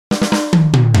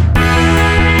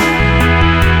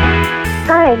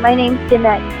Hi, my name's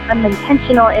Jeanette. I'm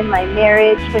intentional in my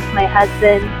marriage with my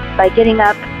husband by getting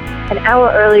up an hour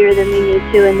earlier than we need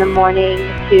to in the morning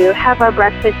to have our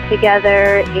breakfast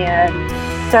together and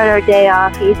start our day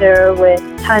off either with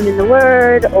time in the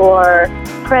Word or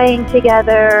praying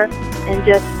together and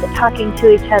just talking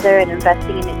to each other and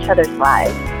investing in each other's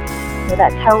lives. So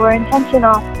that's how we're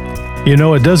intentional. You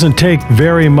know, it doesn't take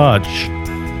very much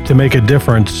to make a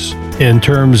difference in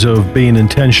terms of being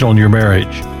intentional in your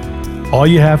marriage. All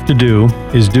you have to do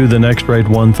is do the next right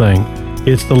one thing.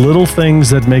 It's the little things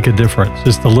that make a difference.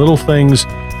 It's the little things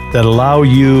that allow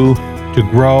you to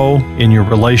grow in your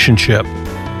relationship.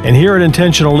 And here at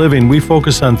Intentional Living, we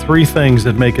focus on three things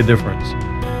that make a difference.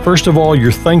 First of all,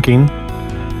 your thinking,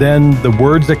 then the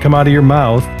words that come out of your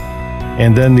mouth,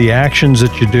 and then the actions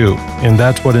that you do. And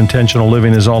that's what Intentional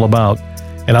Living is all about.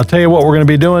 And I'll tell you what we're going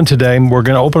to be doing today. We're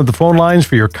going to open up the phone lines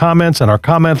for your comments on our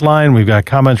comment line. We've got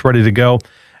comments ready to go.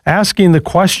 Asking the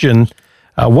question,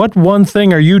 what one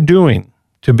thing are you doing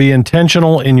to be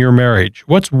intentional in your marriage?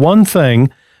 What's one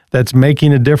thing that's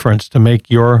making a difference to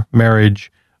make your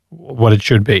marriage what it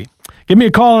should be? Give me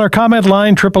a call on our comment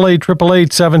line,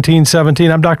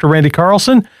 888-888-1717. I'm Dr. Randy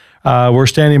Carlson. We're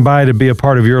standing by to be a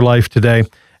part of your life today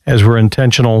as we're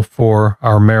intentional for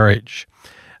our marriage.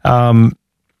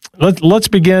 Let's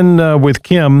begin with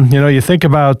Kim. You know, you think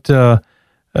about, I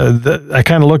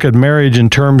kind of look at marriage in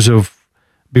terms of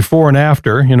before and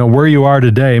after, you know, where you are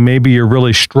today. Maybe you're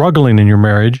really struggling in your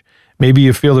marriage. Maybe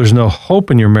you feel there's no hope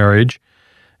in your marriage.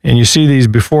 And you see these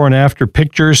before and after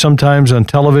pictures sometimes on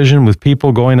television with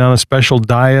people going on a special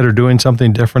diet or doing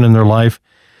something different in their life,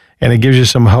 and it gives you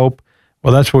some hope.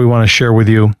 Well, that's what we want to share with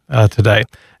you today.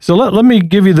 So let me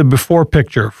give you the before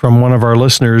picture from one of our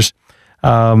listeners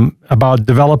about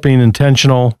developing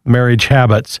intentional marriage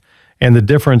habits and the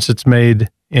difference it's made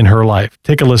in her life.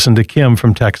 Take a listen to Kim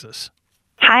from Texas.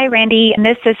 Hi, Randy.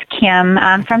 This is Kim.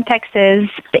 I'm from Texas,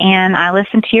 and I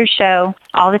listen to your show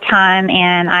all the time,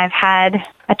 and I've had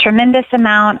a tremendous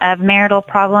amount of marital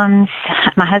problems.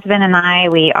 My husband and I,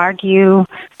 we argue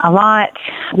a lot.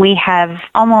 We have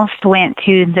almost went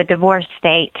to the divorce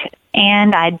state,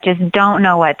 and I just don't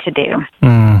know what to do.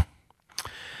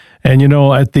 And, you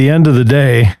know, at the end of the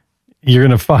day, you're going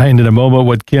to find in a moment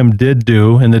what Kim did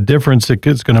do and the difference that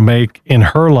it's going to make in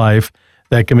her life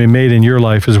that can be made in your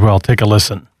life as well. Take a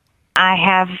listen. I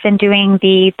have been doing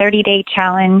the 30-day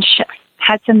challenge,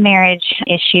 had some marriage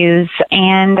issues,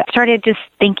 and started just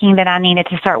thinking that I needed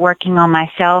to start working on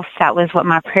myself. That was what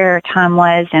my prayer time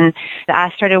was, and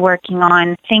I started working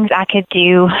on things I could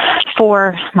do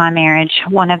for my marriage,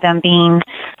 one of them being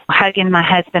hugging my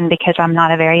husband because I'm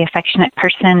not a very affectionate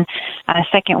person. The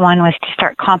second one was to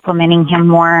start complimenting him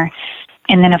more.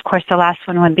 And then, of course, the last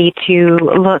one would be to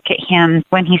look at him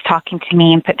when he's talking to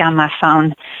me and put down my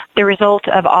phone. The result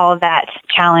of all of that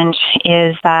challenge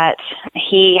is that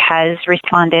he has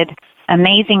responded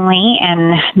amazingly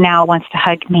and now wants to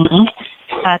hug me,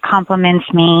 compliments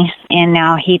me, and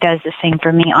now he does the same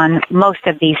for me on most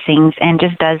of these things and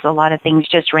just does a lot of things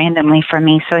just randomly for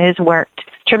me. So it has worked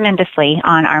tremendously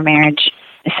on our marriage.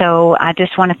 So I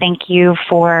just want to thank you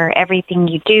for everything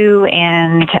you do,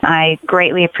 and I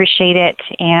greatly appreciate it,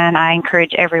 and I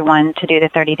encourage everyone to do the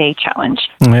 30-day challenge.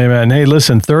 Amen. Hey,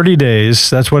 listen, 30 days,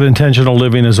 that's what intentional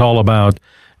living is all about.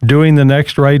 Doing the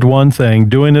next right one thing,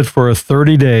 doing it for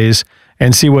 30 days,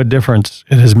 and see what difference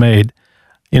it has made.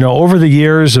 You know, over the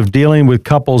years of dealing with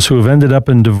couples who have ended up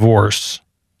in divorce,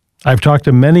 I've talked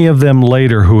to many of them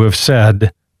later who have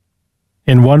said,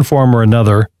 in one form or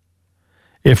another,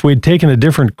 if we'd taken a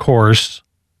different course,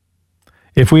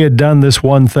 if we had done this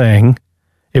one thing,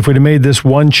 if we'd have made this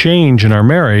one change in our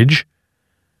marriage,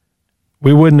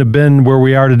 we wouldn't have been where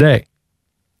we are today.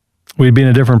 We'd be in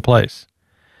a different place.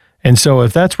 And so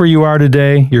if that's where you are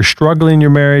today, you're struggling in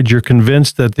your marriage, you're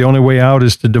convinced that the only way out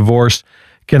is to divorce,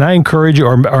 can I encourage you,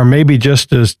 or maybe just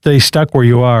to stay stuck where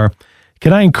you are,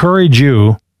 can I encourage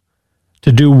you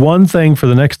to do one thing for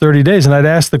the next 30 days? And I'd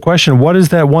ask the question, what is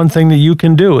that one thing that you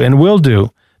can do and will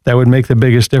do that would make the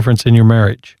biggest difference in your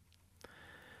marriage?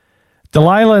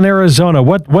 Delilah in Arizona,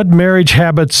 what marriage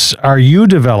habits are you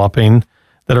developing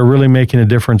that are really making a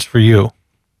difference for you?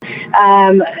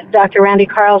 Dr. Randy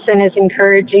Carlson is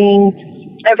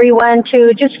encouraging everyone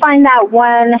to just find that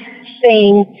one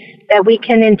thing that we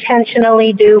can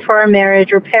intentionally do for our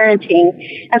marriage or parenting.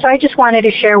 And so I just wanted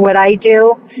to share what I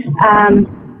do.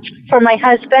 For my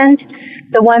husband,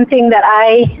 the one thing that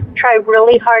I try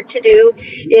really hard to do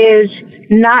is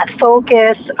not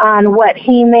focus on what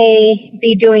he may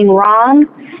be doing wrong,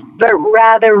 but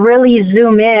rather really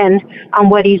zoom in on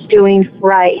what he's doing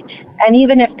right. And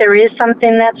even if there is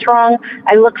something that's wrong,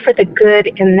 I look for the good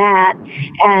in that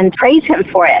and praise him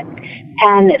for it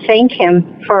and thank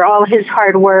him for all his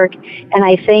hard work. And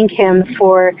I thank him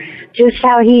for just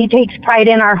how he takes pride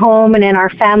in our home and in our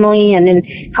family and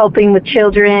in helping with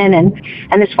children.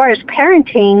 And as far as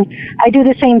parenting, I do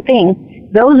the same thing.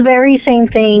 Those very same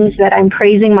things that I'm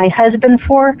praising my husband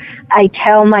for, I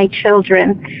tell my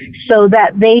children so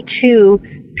that they too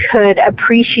could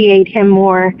appreciate him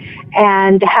more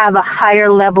and have a higher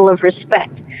level of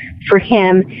respect for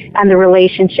him and the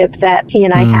relationship that he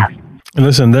and I have. And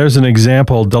listen, there's an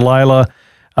example, Delilah,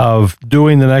 of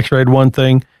doing the next right one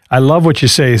thing. I love what you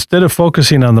say. Instead of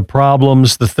focusing on the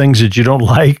problems, the things that you don't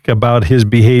like about his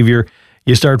behavior,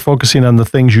 you start focusing on the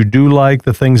things you do like,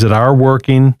 the things that are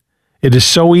working. It is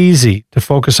so easy to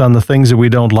focus on the things that we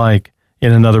don't like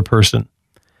in another person.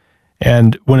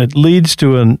 And when it leads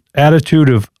to an attitude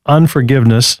of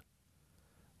unforgiveness,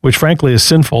 which frankly is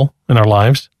sinful in our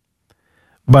lives,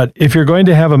 but if you're going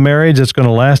to have a marriage that's going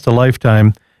to last a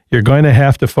lifetime, you're going to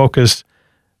have to focus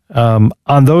on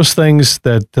those things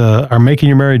that are making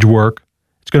your marriage work.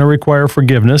 It's going to require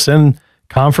forgiveness and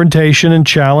confrontation and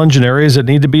challenge in areas that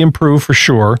need to be improved for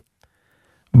sure.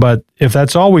 But if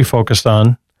that's all we focus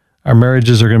on, our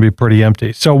marriages are going to be pretty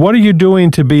empty. So what are you doing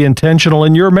to be intentional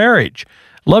in your marriage?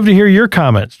 Love to hear your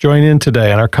comments. Join in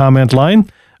today on our comment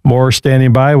line. More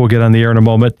standing by. We'll get on the air in a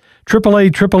moment.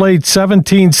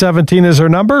 888-888-1717 is our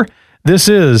number. This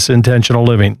is Intentional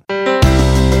Living.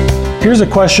 Here's a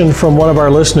question from one of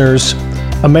our listeners,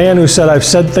 a man who said, I've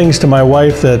said things to my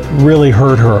wife that really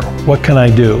hurt her. What can I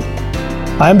do?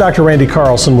 I'm Dr. Randy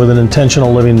Carlson with an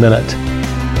Intentional Living Minute.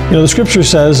 You know, the scripture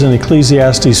says in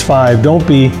Ecclesiastes 5, don't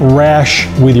be rash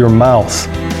with your mouth,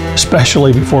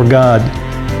 especially before God.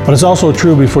 But it's also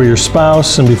true before your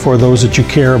spouse and before those that you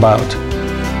care about.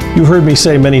 You've heard me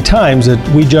say many times that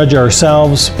we judge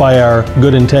ourselves by our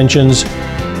good intentions.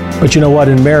 But you know what?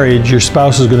 In marriage, your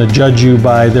spouse is going to judge you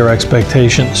by their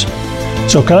expectations.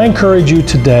 So can I encourage you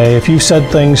today, if you've said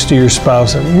things to your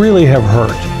spouse that really have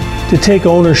hurt, to take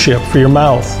ownership for your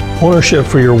mouth, ownership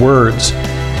for your words,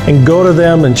 and go to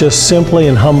them and just simply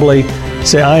and humbly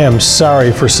say, I am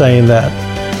sorry for saying that.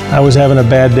 I was having a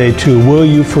bad day too. Will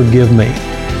you forgive me?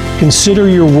 Consider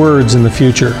your words in the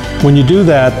future. When you do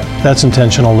that, that's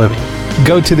intentional living.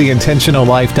 Go to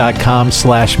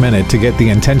theintentionallife.com/minute to get the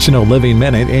Intentional Living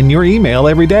Minute in your email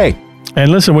every day.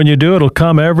 And listen, when you do, it'll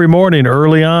come every morning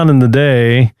early on in the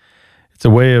day. It's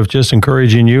a way of just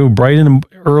encouraging you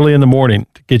early in the morning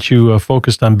to get you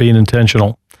focused on being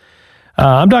intentional.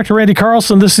 I'm Dr. Randy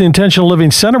Carlson. This is the Intentional Living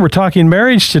Center. We're talking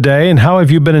marriage today, and how have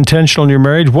you been intentional in your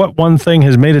marriage? What one thing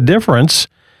has made a difference?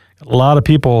 A lot of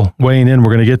people weighing in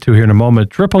we're going to get to here in a moment.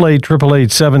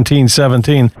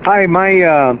 888-888-1717. Hi,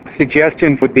 my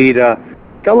suggestion would be to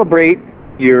celebrate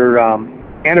your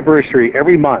anniversary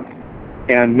every month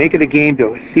and make it a game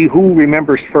to see who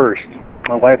remembers first.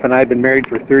 My wife and I have been married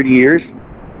for 30 years,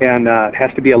 and it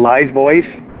has to be a live voice.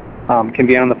 Can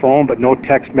be on the phone, but no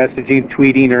text messaging,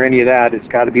 tweeting, or any of that. It's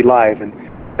got to be live, and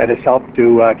that has helped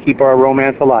to keep our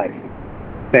romance alive.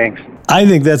 Thanks. I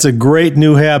think that's a great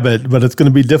new habit, but it's going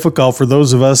to be difficult for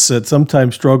those of us that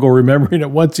sometimes struggle remembering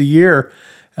it once a year.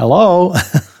 Hello.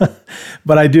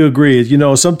 But I do agree. You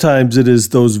know, sometimes it is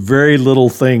those very little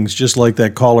things, just like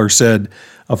that caller said,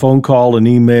 a phone call, an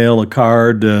email, a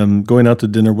card, going out to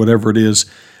dinner, whatever it is.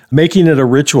 Making it a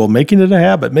ritual, making it a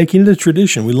habit, making it a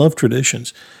tradition. We love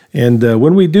traditions. And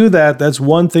when we do that, that's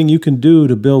one thing you can do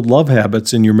to build love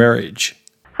habits in your marriage.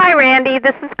 Hi, Randy.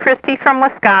 This is Christy from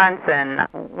Wisconsin.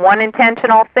 One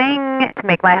intentional thing to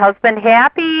make my husband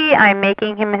happy, I'm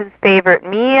making him his favorite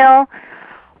meal,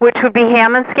 which would be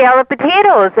ham and scalloped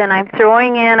potatoes, and I'm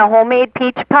throwing in a homemade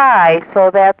peach pie. So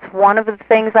that's one of the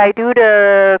things I do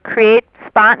to create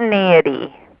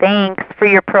spontaneity. Thanks for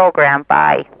your program.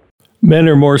 Bye. Men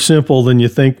are more simple than you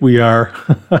think we are.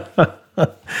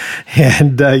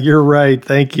 And you're right.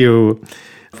 Thank you.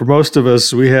 For most of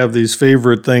us, we have these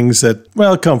favorite things that,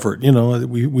 well, comfort. You know,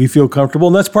 we feel comfortable.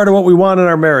 And that's part of what we want in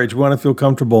our marriage. We want to feel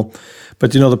comfortable.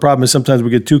 But, you know, the problem is sometimes we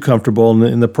get too comfortable. And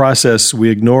in the process, we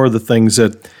ignore the things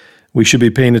that we should be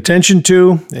paying attention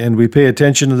to. And we pay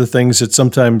attention to the things that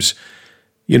sometimes,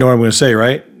 you know what I'm going to say,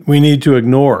 right? We need to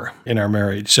ignore in our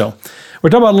marriage. So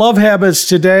we're talking about love habits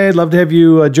today. I'd love to have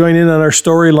you join in on our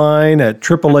storyline at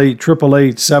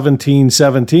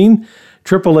 888-888-1717.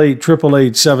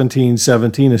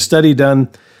 888-888-1717. A study done,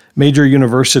 major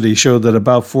university showed that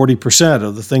about 40%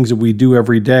 of the things that we do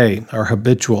every day are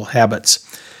habitual habits.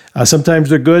 Sometimes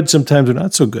they're good, sometimes they're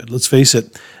not so good, let's face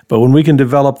it. But when we can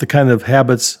develop the kind of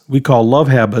habits we call love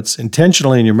habits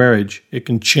intentionally in your marriage, it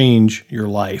can change your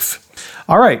life.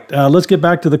 All right, let's get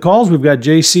back to the calls. We've got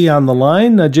JC on the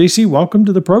line. JC, welcome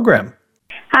to the program.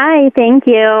 Hi, thank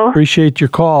you. Appreciate your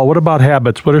call. What about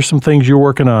habits? What are some things you're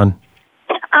working on?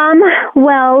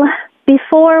 Well,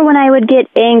 before when I would get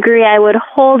angry, I would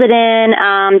hold it in,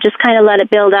 just kind of let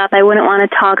it build up. I wouldn't want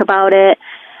to talk about it.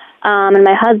 And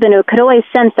my husband could always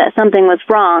sense that something was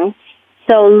wrong.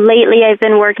 So lately I've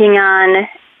been working on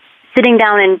sitting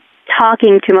down and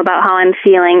talking to him about how I'm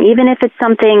feeling, even if it's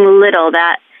something little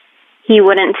that he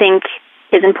wouldn't think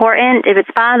is important. If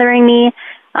it's bothering me,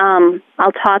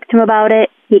 I'll talk to him about it.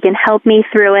 He can help me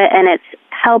through it, and it's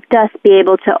helped us be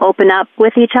able to open up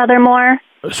with each other more.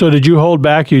 So did you hold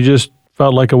back? You just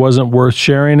felt like it wasn't worth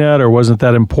sharing it, or wasn't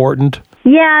that important?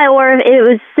 Yeah, or it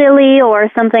was silly or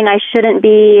something I shouldn't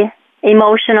be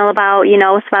emotional about,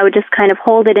 so I would just kind of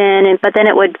hold it in, but then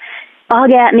it would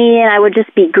bug at me, and I would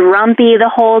just be grumpy the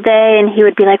whole day, and he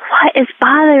would be like, what is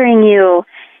bothering you?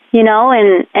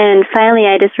 And finally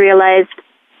I just realized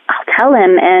I'll tell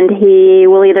him, and he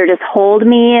will either just hold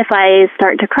me if I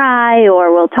start to cry,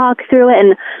 or we'll talk through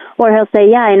it, or he'll say,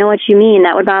 yeah, I know what you mean,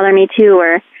 that would bother me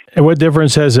too. And what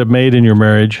difference has it made in your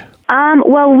marriage?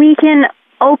 Well, we can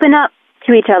open up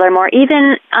to each other more,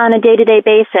 even on a day-to-day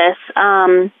basis.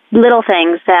 Little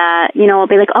things that, will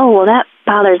be like, oh, well, that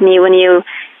bothers me when you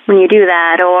do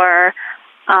that, or,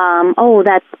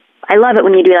 I love it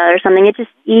when you do that, or something. It's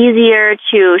just easier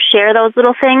to share those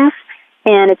little things,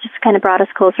 and it just kind of brought us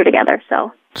closer together.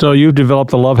 So you've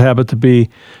developed a love habit to be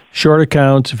short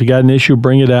accounts. If you got an issue,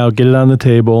 bring it out, get it on the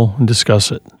table, and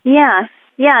discuss it. Yeah,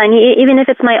 and even if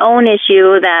it's my own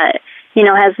issue that,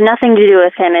 has nothing to do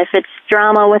with him, if it's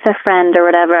drama with a friend or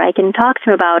whatever, I can talk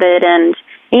to him about it, and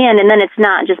then it's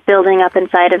not just building up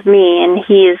inside of me, and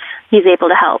he's able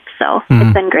to help. So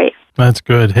It's been great. That's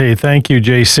good. Hey, thank you,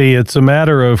 JC. It's a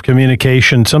matter of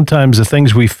communication. Sometimes the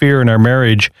things we fear in our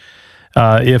marriage,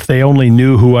 if they only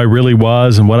knew who I really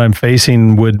was and what I'm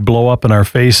facing, would blow up in our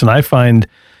face. And I find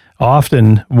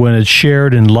often when it's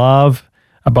shared in love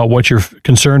about what you're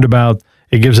concerned about,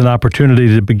 it gives an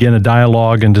opportunity to begin a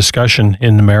dialogue and discussion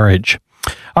in the marriage.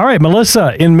 All right,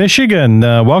 Melissa in Michigan,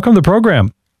 welcome to the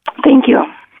program. Thank you.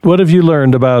 What have you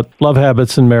learned about love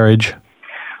habits in marriage?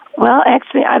 Well,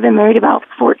 actually, I've been married about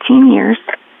 14 years,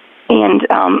 and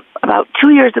about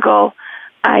 2 years ago,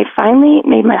 I finally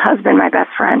made my husband my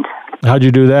best friend. How'd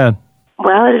you do that?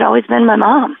 Well, it had always been my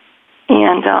mom,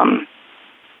 and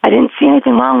I didn't see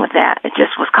anything wrong with that. It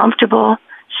just was comfortable.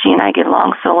 She and I get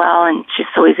along so well, and she's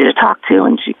so easy to talk to,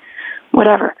 and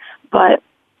whatever. But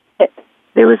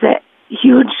there was a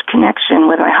huge connection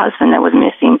with my husband that was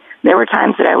missing. There were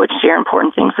times that I would share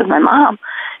important things with my mom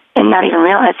and not even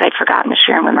realize I'd forgotten to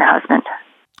share them with my husband.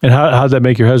 And how did that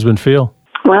make your husband feel?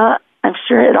 Well, I'm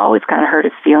sure it always kind of hurt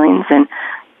his feelings, and,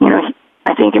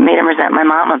 I think it made him resent my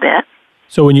mom a bit.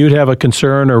 So when you'd have a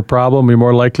concern or problem, you're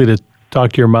more likely to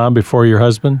talk to your mom before your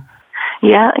husband?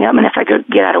 Yeah, and if I could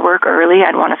get out of work early,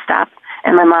 I'd want to stop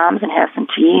at my mom's and have some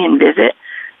tea and visit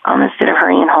instead of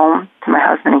hurrying home to my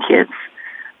husband and kids.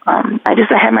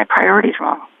 I had my priorities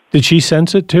wrong. Did she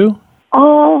sense it too?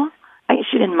 Oh,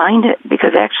 she didn't mind it,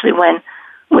 because actually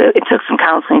it took some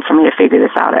counseling for me to figure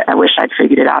this out. I wish I'd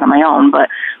figured it out on my own, but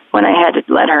when I had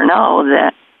to let her know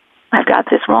that I've got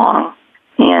this wrong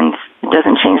and it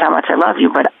doesn't change how much I love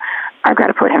you, but I've got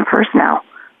to put him first now.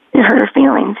 It hurt her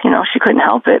feelings. She couldn't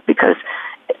help it because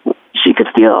she could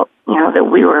feel, that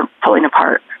we were pulling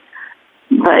apart.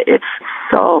 But it's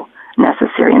so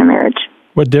necessary in a marriage.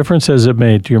 What difference has it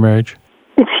made to your marriage?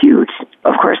 It's huge.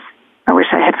 Of course, I wish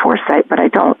I had foresight, but I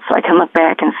don't. So I can look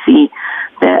back and see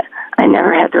that I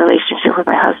never had the relationship with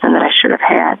my husband that I should have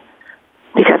had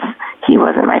because he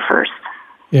wasn't my first.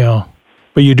 Yeah.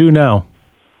 But you do now.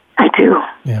 I do.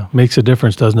 Yeah. Makes a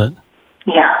difference, doesn't it?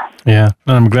 Yeah. Yeah.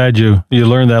 And I'm glad you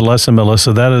learned that lesson,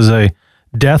 Melissa. That is a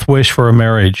death wish for a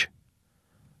marriage.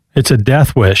 It's a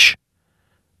death wish.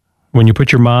 When you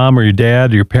put your mom or your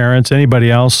dad or your parents, anybody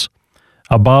else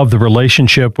above the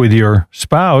relationship with your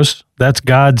spouse, that's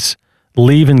God's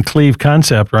leave and cleave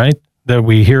concept, right? That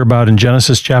we hear about in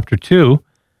Genesis chapter 2.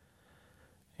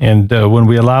 And when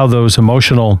we allow those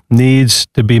emotional needs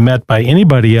to be met by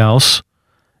anybody else,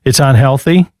 it's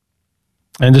unhealthy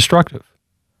and destructive.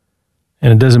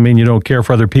 And it doesn't mean you don't care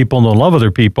for other people and don't love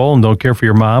other people and don't care for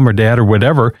your mom or dad or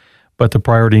whatever, but the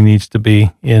priority needs to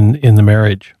be in the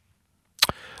marriage.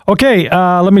 Okay,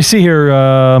 let me see here.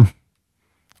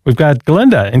 We've got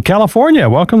Glenda in California.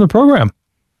 Welcome to the program.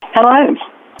 Hello.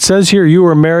 It says here you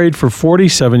were married for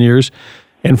 47 years,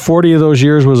 and 40 of those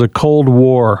years was a Cold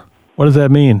War. What does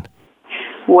that mean?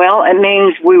 Well, it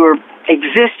means we were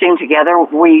existing together.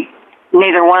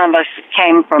 Neither one of us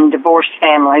came from divorced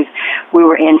families. We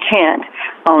were intent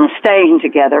on staying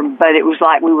together, but it was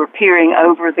like we were peering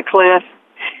over the cliff.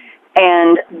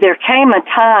 And there came a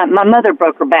time, my mother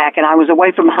broke her back, and I was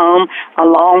away from home a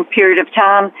long period of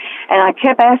time, and I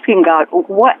kept asking God,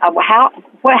 how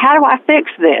do I fix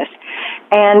this?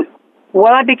 And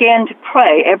what I began to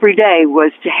pray every day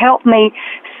was to help me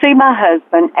see my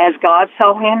husband as God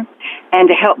saw him, and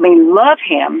to help me love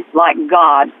him like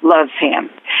God loves him.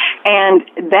 And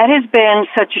that has been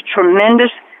such a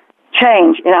tremendous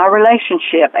change in our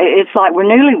relationship. It's like we're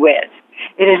newlyweds.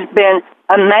 It has been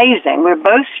amazing. We're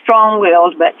both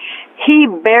strong-willed, but he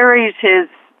buries his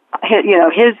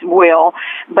will,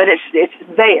 but it's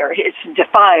there. It's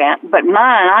defiant. But mine,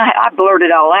 I blurt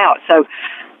it all out. So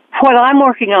what I'm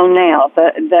working on now,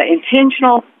 the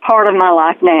intentional part of my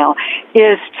life now,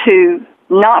 is to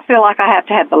not feel like I have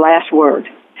to have the last word.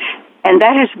 And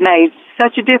that has made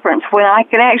such a difference when I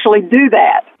can actually do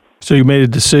that. So you made a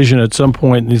decision at some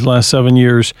point in these last 7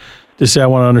 years to say, I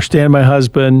want to understand my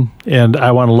husband, and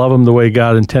I want to love him the way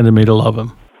God intended me to love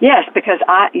him. Yes, because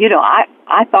I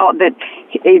thought that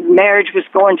marriage was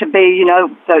going to be,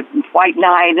 the white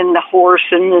knight and the horse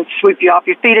and sweep you off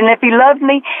your feet. And if he loved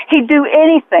me, he'd do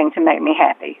anything to make me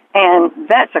happy. And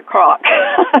that's a crock.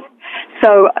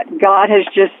 So God has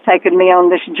just taken me on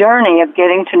this journey of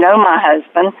getting to know my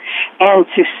husband and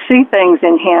to see things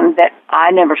in him that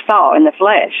I never saw in the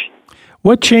flesh.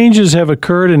 What changes have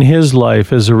occurred in his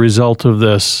life as a result of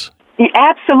this?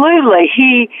 Absolutely.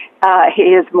 He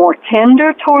is more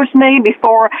tender towards me.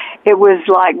 Before, it was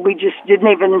like we just didn't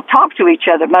even talk to each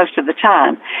other most of the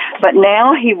time. But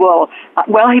now he will,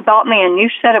 he bought me a new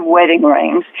set of wedding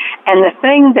rings. And the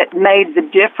thing that made the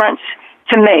difference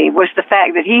to me was the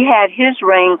fact that he had his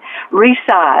ring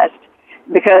resized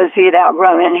because he had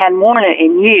outgrown it and hadn't worn it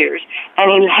in years. And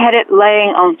he had it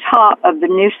laying on top of the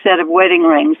new set of wedding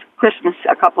rings Christmas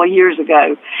a couple of years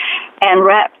ago and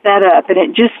wrapped that up. And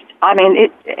it just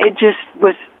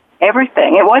was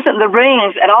everything. It wasn't the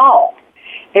rings at all.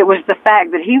 It was the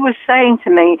fact that he was saying to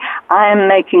me, I am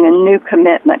making a new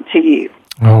commitment to you.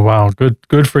 Oh, wow.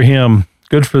 Good for him.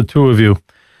 Good for the two of you.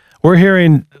 We're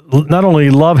hearing not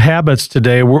only love habits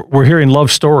today, we're hearing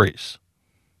love stories.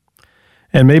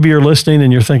 And maybe you're listening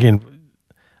and you're thinking,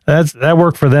 that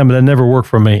worked for them, but that never worked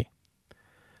for me.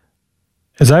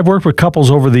 As I've worked with couples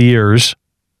over the years,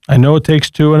 I know it takes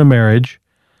two in a marriage,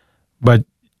 but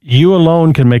you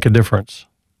alone can make a difference.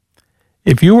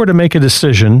 If you were to make a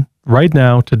decision right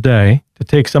now, today, to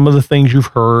take some of the things you've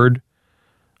heard,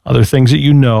 other things that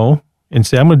you know, and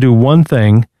say, I'm going to do one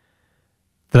thing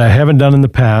that I haven't done in the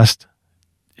past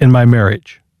in my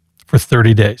marriage for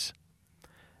 30 days.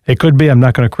 It could be I'm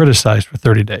not going to criticize for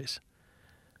 30 days.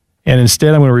 And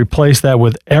instead, I'm going to replace that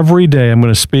with every day I'm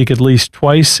going to speak at least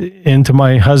twice into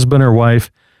my husband or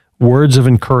wife words of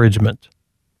encouragement.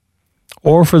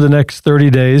 Or for the next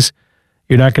 30 days,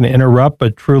 you're not going to interrupt,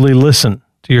 but truly listen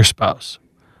to your spouse.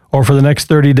 Or for the next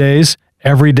 30 days,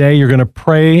 every day you're going to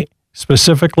pray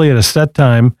specifically at a set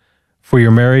time for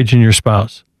your marriage and your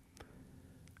spouse.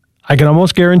 I can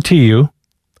almost guarantee you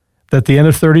that at the end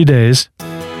of 30 days,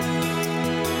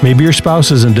 maybe your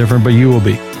spouse isn't different, but you will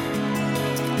be.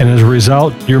 And as a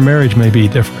result, your marriage may be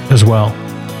different as well.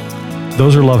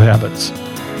 Those are love habits.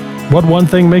 What one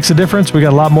thing makes a difference? We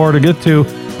got a lot more to get to.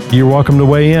 You're welcome to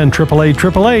weigh in.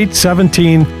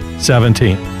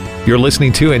 888-888-1717. You're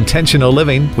listening to Intentional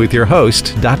Living with your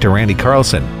host, Dr. Randy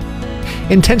Carlson.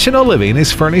 Intentional Living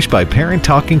is furnished by Parent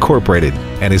Talk Incorporated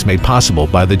and is made possible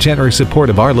by the generous support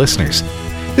of our listeners.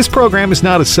 This program is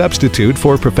not a substitute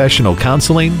for professional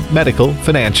counseling, medical,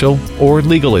 financial, or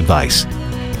legal advice.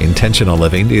 Intentional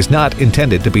Living is not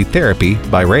intended to be therapy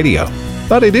by radio,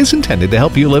 but it is intended to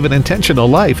help you live an intentional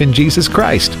life in Jesus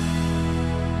Christ.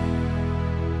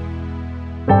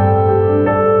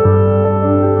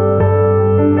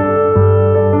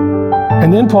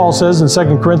 And then Paul says in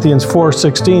 2 Corinthians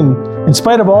 4:16, in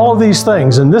spite of all of these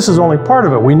things, and this is only part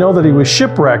of it, we know that he was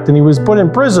shipwrecked and he was put in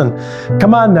prison.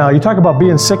 Come on now, you talk about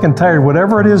being sick and tired.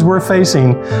 Whatever it is we're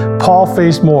facing, Paul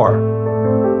faced more.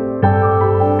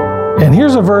 And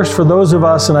here's a verse for those of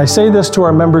us, and I say this to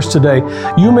our members today.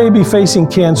 You may be facing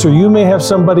cancer. You may have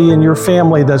somebody in your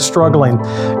family that's struggling.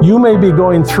 You may be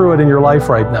going through it in your life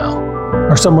right now,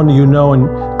 or someone you know and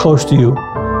close to you,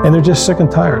 and they're just sick and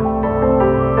tired.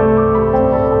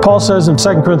 Paul says in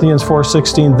 2 Corinthians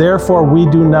 4:16, therefore we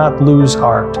do not lose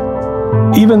heart.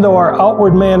 Even though our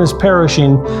outward man is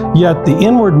perishing, yet the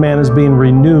inward man is being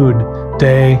renewed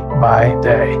day by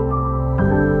day.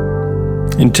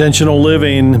 Intentional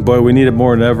living, boy, we need it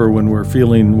more than ever when we're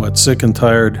feeling, sick and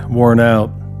tired, worn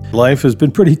out. Life has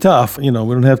been pretty tough. We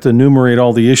don't have to enumerate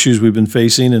all the issues we've been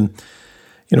facing. And,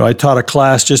 I taught a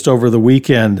class just over the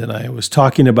weekend, and I was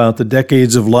talking about the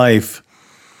decades of life.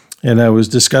 And I was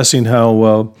discussing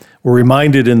how we're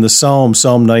reminded in the Psalm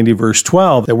 90, verse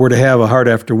 12, that we're to have a heart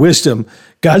after wisdom.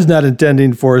 God's not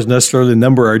intending for us necessarily to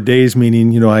number our days,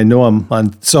 meaning, I know I'm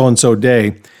on so-and-so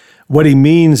day. What he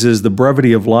means is the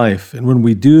brevity of life. And when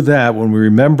we do that, when we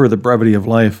remember the brevity of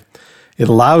life, it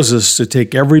allows us to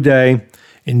take every day,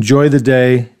 enjoy the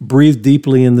day, breathe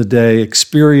deeply in the day,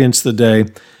 experience the day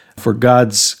for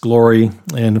God's glory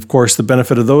and, of course, the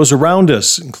benefit of those around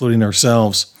us, including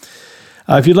ourselves.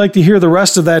 If you'd like to hear the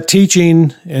rest of that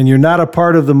teaching and you're not a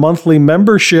part of the monthly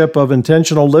membership of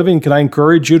Intentional Living, can I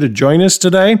encourage you to join us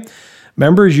today?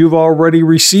 Members, you've already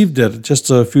received it just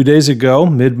a few days ago,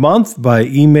 mid-month, by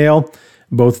email,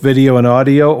 both video and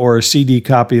audio, or a CD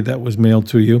copy that was mailed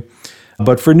to you.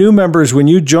 But for new members, when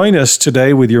you join us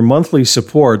today with your monthly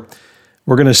support,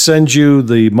 we're going to send you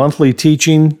the monthly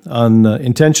teaching on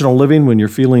intentional living when you're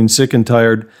feeling sick and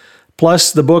tired,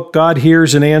 plus the book God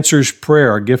Hears and Answers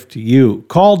Prayer, a gift to you.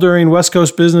 Call during West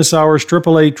Coast business hours,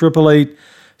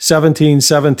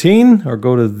 888-888-1717, or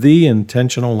go to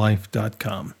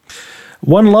theintentionallife.com.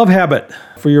 One love habit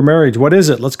for your marriage. What is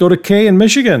it? Let's go to Kay in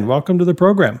Michigan. Welcome to the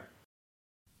program.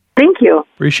 Thank you.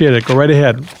 Appreciate it. Go right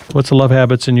ahead. What's the love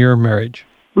habits in your marriage?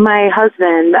 My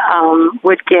husband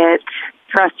would get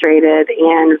frustrated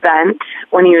and vent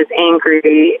when he was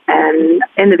angry, and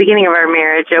in the beginning of our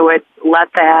marriage, it would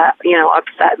let that,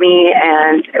 upset me,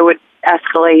 and it would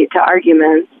escalate to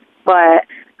arguments. But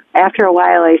after a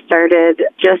while, I started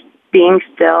just being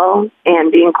still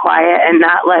and being quiet and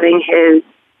not letting his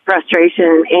frustration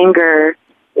and anger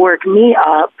work me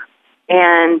up,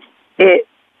 and it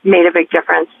made a big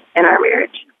difference in our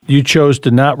marriage. You chose to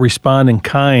not respond in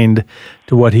kind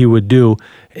to what he would do.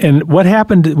 And what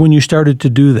happened when you started to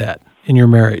do that in your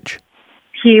marriage?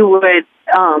 He would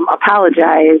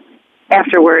apologize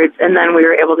afterwards, and then we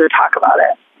were able to talk about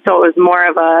it. So it was more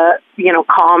of a,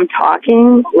 calm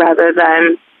talking rather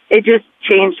than, it just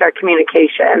changed our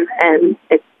communication, and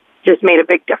it just made a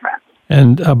big difference.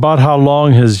 And about how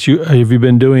long have you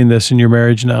been doing this in your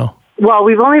marriage now? Well,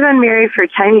 we've only been married for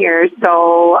 10 years,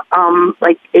 so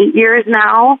 8 years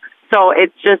now. So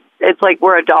it's like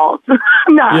we're adults.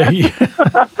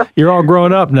 You're all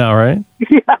grown up now, right?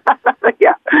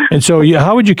 Yeah. And so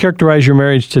how would you characterize your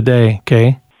marriage today,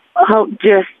 Kay?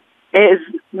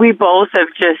 We both have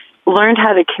just learned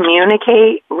how to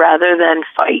communicate rather than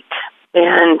fight.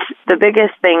 And the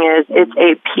biggest thing is it's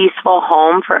a peaceful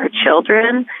home for our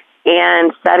children,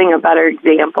 and setting a better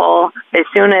example. As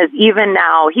soon as, even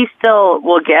now, he still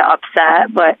will get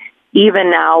upset, but even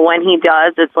now when he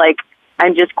does, it's like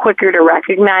I'm just quicker to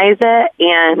recognize it,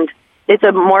 and it's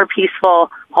a more peaceful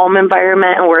home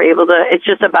environment, and we're able to, it's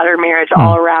just a better marriage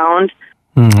all around.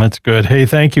 That's good. Hey,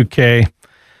 thank you, Kay.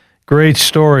 Great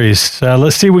stories.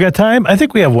 Let's see, we got time? I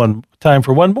think we have time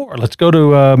for one more. Let's go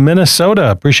to Minnesota.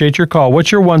 Appreciate your call.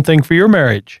 What's your one thing for your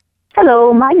marriage?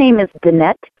 Hello, my name is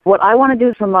Danette. What I want to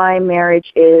do for my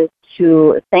marriage is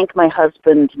to thank my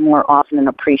husband more often and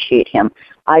appreciate him.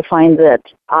 I find that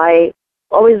I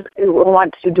always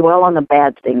want to dwell on the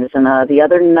bad things. And the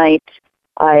other night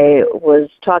I was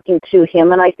talking to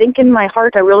him, and I think in my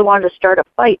heart I really wanted to start a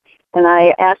fight. And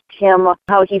I asked him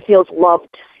how he feels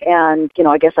loved. And,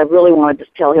 I guess I really wanted to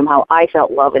tell him how I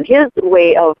felt loved. And his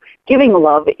way of giving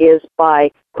love is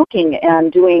by cooking and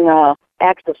doing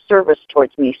acts of service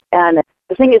towards me. And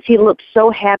the thing is, he looked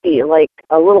so happy, like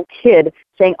a little kid,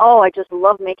 saying, "Oh, I just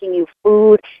love making you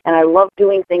food, and I love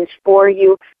doing things for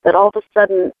you," that all of a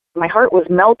sudden my heart was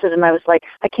melted, and I was like,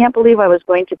 I can't believe I was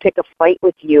going to pick a fight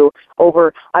with you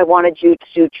over I wanted you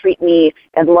to treat me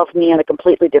and love me in a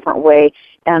completely different way.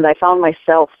 And I found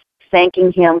myself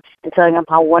thanking him and telling him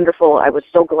how wonderful. I was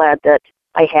so glad that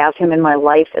I have him in my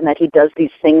life and that he does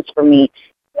these things for me.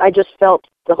 I just felt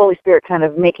the Holy Spirit kind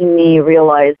of making me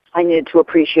realize I needed to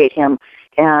appreciate him,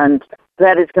 and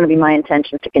that is going to be my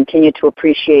intention, to continue to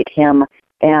appreciate him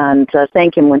and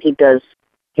thank him when he does,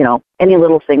 any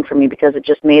little thing for me, because it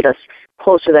just made us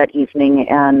closer that evening,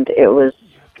 and it was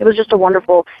just a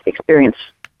wonderful experience,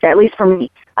 at least for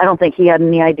me. I don't think he had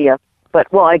any idea, but,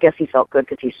 I guess he felt good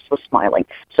because he was smiling.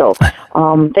 So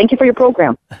thank you for your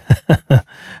program.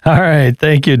 All right.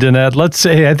 Thank you, Danette. Let's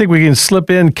say, I think we can slip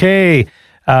in Kay.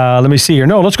 Let me see here.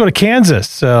 No, let's go to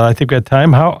Kansas. I think we got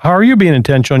time. How are you being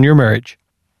intentional in your marriage?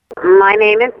 My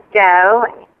name is Joe,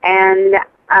 and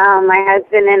my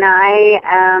husband and I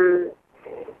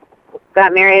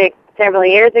got married several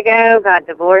years ago, got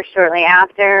divorced shortly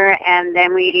after, and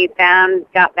then we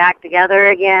got back together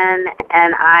again,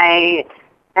 and I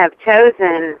have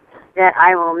chosen that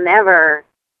I will never,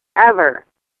 ever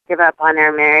give up on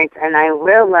our marriage, and I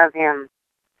will love him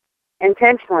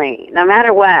intentionally, no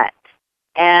matter what,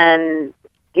 and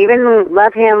even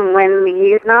love him when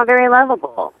he's not very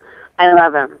lovable. I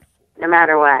love him, no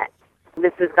matter what.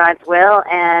 This is God's will,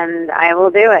 and I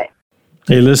will do it.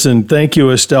 Hey, listen, thank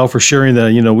you, Estelle, for sharing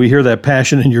that. We hear that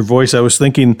passion in your voice. I was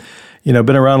thinking,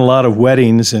 been around a lot of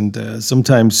weddings, and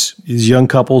sometimes these young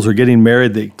couples are getting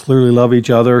married. They clearly love each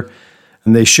other,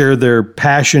 and they share their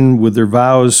passion with their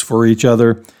vows for each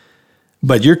other.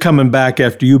 But you're coming back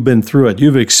after you've been through it.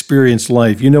 You've experienced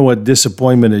life. You know what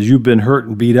disappointment is. You've been hurt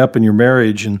and beat up in your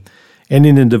marriage and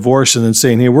ending in divorce and then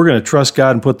saying, hey, we're going to trust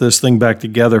God and put this thing back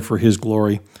together for his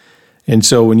glory. And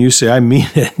so when you say, I mean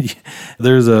it,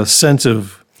 there's a sense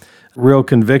of real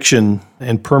conviction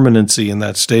and permanency in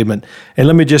that statement. And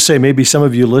let me just say, maybe some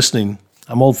of you listening,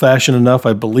 I'm old-fashioned enough,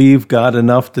 I believe God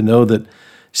enough to know that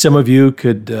some of you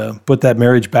could put that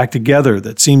marriage back together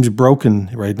that seems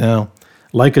broken right now,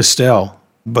 like Estelle,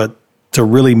 but to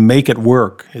really make it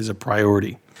work is a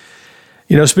priority.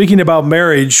 Speaking about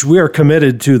marriage, we are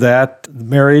committed to that,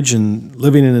 marriage and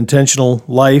living an intentional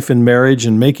life in marriage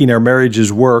and making our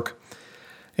marriages work.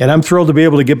 And I'm thrilled to be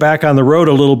able to get back on the road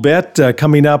a little bit,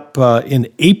 coming up in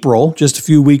April, just a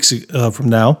few weeks from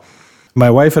now. My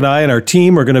wife and I and our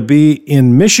team are going to be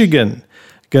in Michigan,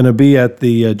 going to be at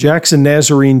the Jackson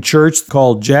Nazarene Church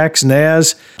called Jack's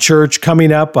Naz Church,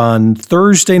 coming up on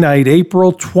Thursday night,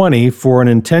 April 20, for an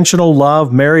intentional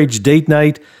love marriage date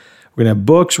night. We're going to have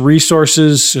books,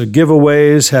 resources,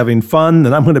 giveaways, having fun,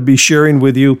 and I'm going to be sharing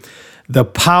with you the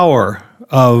power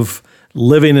of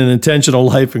living an intentional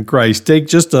life in Christ. Take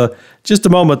just a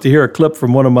moment to hear a clip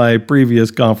from one of my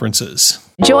previous conferences.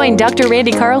 Join Dr.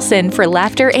 Randy Carlson for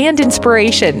laughter and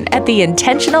inspiration at the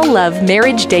Intentional Love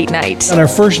Marriage Date Night. On our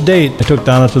first date, I took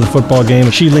Donna to the football game.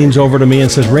 She leans over to me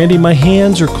and says, Randy, my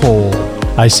hands are cold.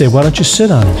 I say, why don't you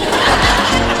sit on them?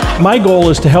 My goal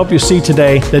is to help you see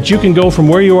today that you can go from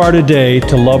where you are today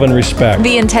to love and respect.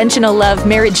 The Intentional Love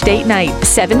Marriage Date Night,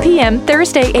 7 p.m.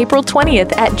 Thursday, April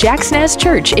 20th at Jack's Naz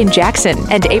Church in Jackson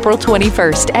and April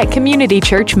 21st at Community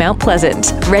Church Mount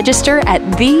Pleasant. Register at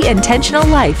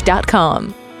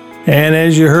theintentionallife.com. And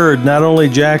as you heard, not only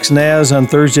Jack's Naz on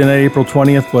Thursday night, April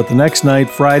 20th, but the next night,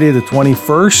 Friday, the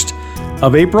 21st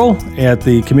of April at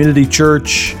the Community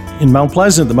Church in Mount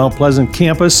Pleasant, the Mount Pleasant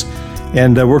campus.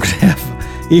 And we're going to have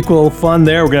equal fun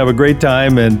there. We're going to have a great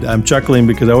time, and I'm chuckling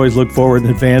because I always look forward in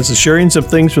advance to sharing some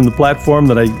things from the platform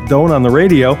that I don't on the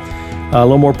radio, a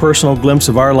little more personal glimpse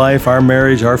of our life, our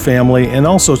marriage, our family, and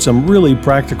also some really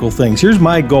practical things. Here's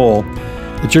my goal,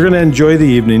 that you're going to enjoy the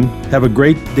evening, have a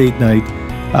great date night,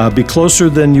 be closer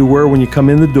than you were when you come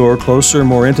in the door, closer,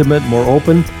 more intimate, more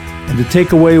open, and to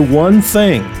take away one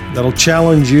thing that'll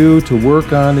challenge you to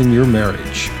work on in your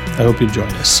marriage. I hope you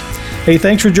join us. Hey,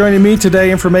 thanks for joining me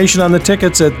today. Information on the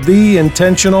tickets at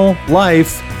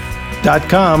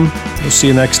theintentionallife.com. We'll see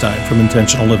you next time from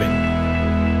Intentional Living.